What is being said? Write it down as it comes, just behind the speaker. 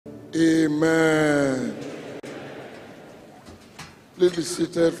Amen. Please be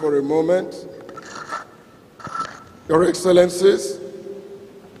seated for a moment. Your Excellencies,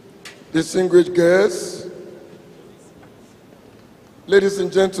 distinguished guests, ladies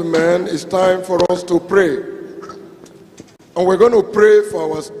and gentlemen, it's time for us to pray. And we're going to pray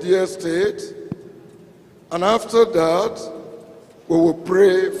for our dear state. And after that, we will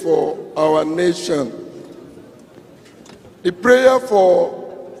pray for our nation. The prayer for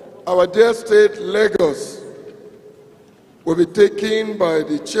our dear state, Lagos, will be taken by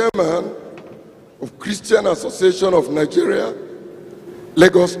the chairman of Christian Association of Nigeria,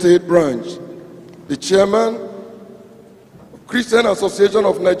 Lagos State Branch. The chairman of Christian Association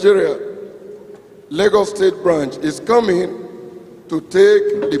of Nigeria, Lagos State Branch, is coming to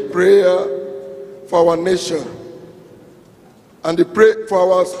take the prayer for our nation and the prayer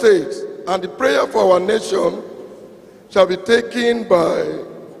for our state. And the prayer for our nation shall be taken by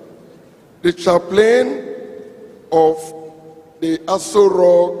the chaplain of the Aso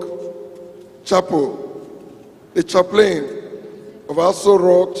Rock Chapel. The chaplain of Aso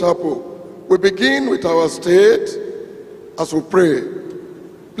Rock Chapel. We begin with our state as we pray.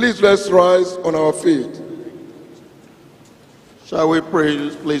 Please let's rise on our feet. Shall we pray?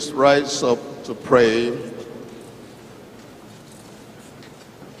 Please rise up to pray.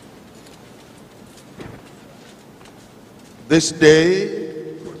 This day,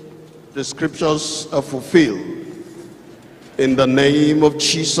 the scriptures are fulfilled in the name of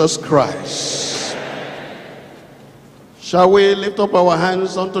Jesus Christ. Shall we lift up our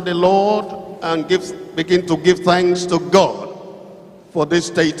hands unto the Lord and begin to give thanks to God for this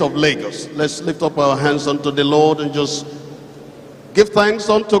state of Lagos? Let's lift up our hands unto the Lord and just give thanks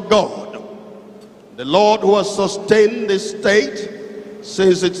unto God, the Lord who has sustained this state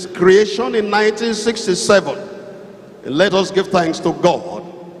since its creation in 1967. And let us give thanks to God.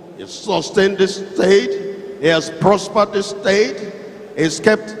 He has sustained this state. He has prospered this state. He has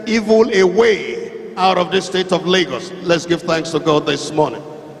kept evil away out of the state of Lagos. Let's give thanks to God this morning.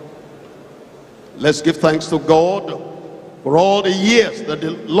 Let's give thanks to God for all the years that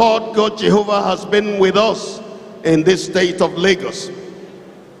the Lord God Jehovah has been with us in this state of Lagos.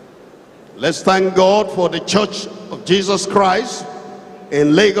 Let's thank God for the Church of Jesus Christ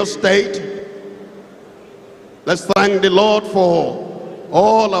in Lagos State. Let's thank the Lord for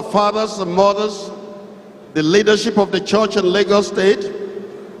all our fathers and mothers, the leadership of the church in Lagos State,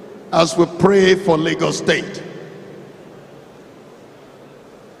 as we pray for Lagos State.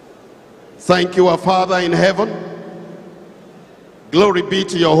 Thank you, our Father in heaven. Glory be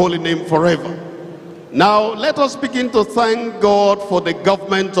to your holy name forever. Now, let us begin to thank God for the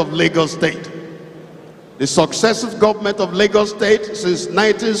government of Lagos State. The successive government of Lagos State since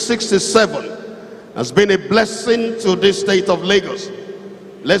 1967 has been a blessing to this state of Lagos.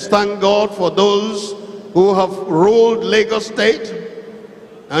 Let's thank God for those who have ruled Lagos State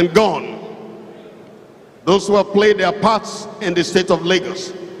and gone. Those who have played their parts in the state of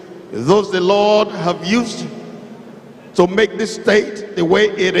Lagos. Those the Lord have used to make this state the way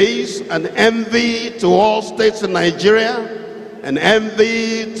it is, an envy to all states in Nigeria, an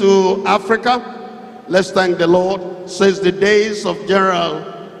envy to Africa. Let's thank the Lord. Since the days of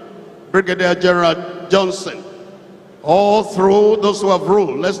Brigadier General Johnson, all through those who have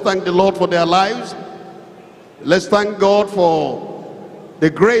ruled, let's thank the Lord for their lives. Let's thank God for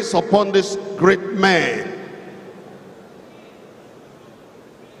the grace upon this great man.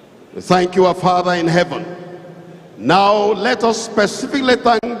 Thank you, our Father in heaven. Now let us specifically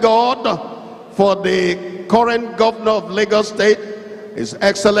thank God for the current governor of Lagos State, His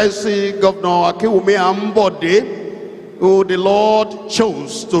Excellency Governor Akiwumi Ambode, who the Lord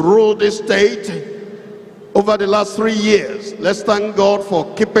chose to rule this state over the last 3 years. Let's thank God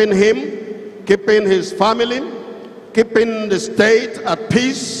for keeping him, keeping his family, keeping the state at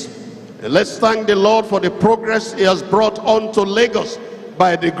peace. And let's thank the Lord for the progress he has brought onto Lagos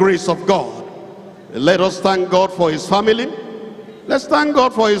by the grace of God. And let us thank God for his family. Let's thank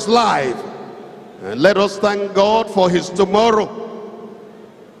God for his life. And let us thank God for his tomorrow,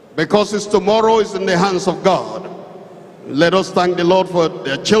 because his tomorrow is in the hands of God. Let us thank the Lord for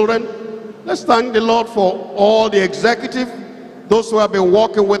their children. Let's thank the Lord for all the executive, those who have been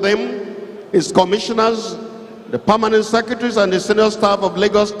working with him, his commissioners, the permanent secretaries and the senior staff of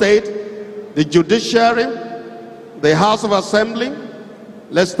Lagos State, the judiciary, the House of Assembly.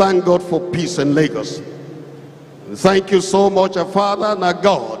 Let's thank God for peace in Lagos. Thank you so much, our Father and our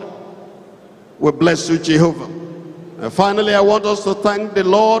God. We bless you, Jehovah. And finally, I want us to thank the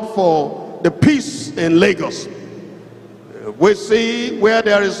Lord for the peace in Lagos. We see where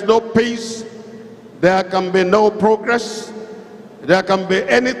there is no peace, there can be no progress. there can be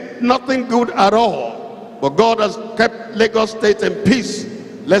nothing good at all. But God has kept Lagos State in peace.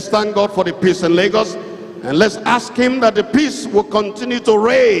 Let's thank God for the peace in Lagos. And let's ask him that the peace will continue to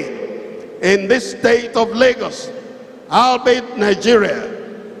reign in this state of Lagos, albeit Nigeria.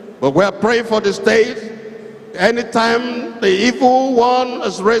 But we are praying for the state. Anytime the evil one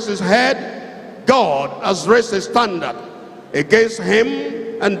has raised his head, God has raised a standard against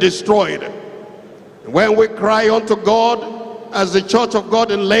him and destroyed it. When we cry unto God as the Church of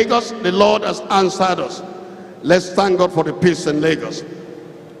God in Lagos, the Lord has answered us. Let's thank God for the peace in Lagos.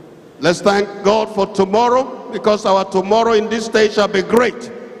 Let's thank God for tomorrow, because our tomorrow in this state shall be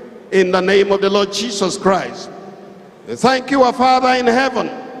great, in the name of the Lord Jesus Christ. And thank you, our Father in heaven.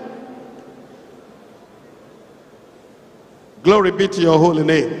 Glory be to your holy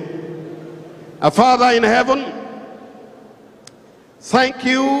name. Our Father in heaven, thank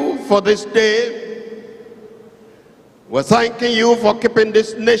you for this day. We're thanking you for keeping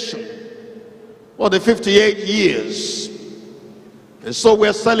this nation for the 58 years. And so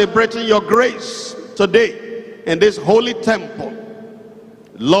we're celebrating your grace today in this holy temple.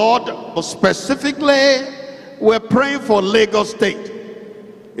 Lord, but specifically, we're praying for Lagos State.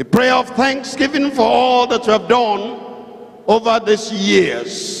 A prayer of thanksgiving for all that you have done over these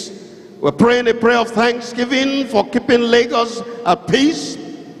years. We're praying a prayer of thanksgiving for keeping Lagos at peace.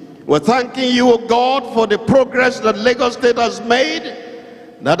 We're thanking you, O God, for the progress that Lagos State has made,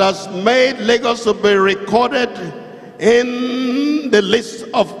 that has made Lagos to be recorded in the list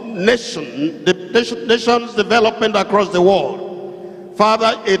of nations development across the world.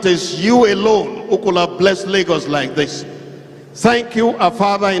 Father, it is you alone who could have blessed Lagos like this. Thank you, our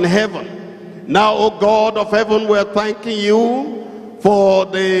Father in heaven. Now, O God of heaven, we're thanking you for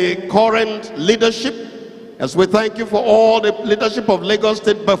the current leadership, as we thank you for all the leadership of Lagos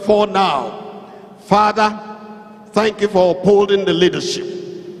State before now. Father, thank you for upholding the leadership.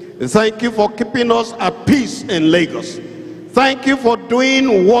 Thank you for keeping us at peace in Lagos. Thank you for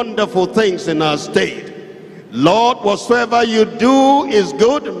doing wonderful things in our state. Lord, whatsoever you do is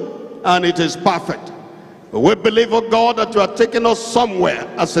good and it is perfect. We believe, oh God, that you are taking us somewhere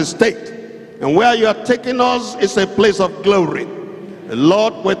as a state. And where you are taking us is a place of glory.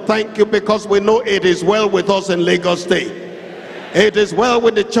 Lord, we thank you because we know it is well with us in Lagos State. It is well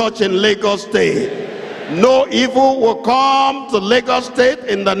with the church in Lagos State. No evil will come to Lagos State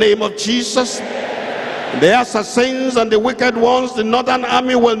in the name of Jesus. The assassins and the wicked ones, the Northern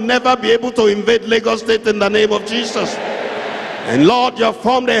Army, will never be able to invade Lagos State in the name of Jesus. And Lord, you have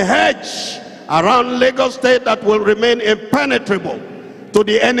formed a hedge around Lagos State that will remain impenetrable to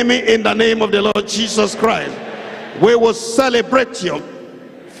the enemy in the name of the Lord Jesus Christ. We will celebrate you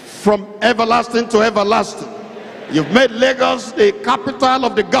from everlasting to everlasting. You've made Lagos the capital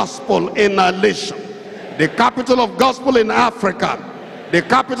of the gospel in our nation, the capital of gospel in Africa, the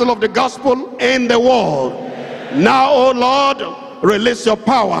capital of the gospel in the world. Now, oh Lord, release your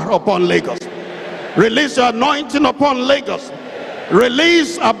power upon Lagos. Release your anointing upon Lagos.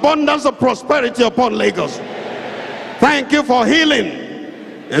 Release abundance of prosperity upon Lagos. Thank you for healing.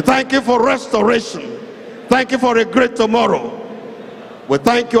 And thank you for restoration. Thank you for a great tomorrow. We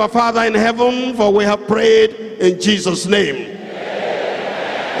thank you, our Father in heaven, for we have prayed in Jesus' name.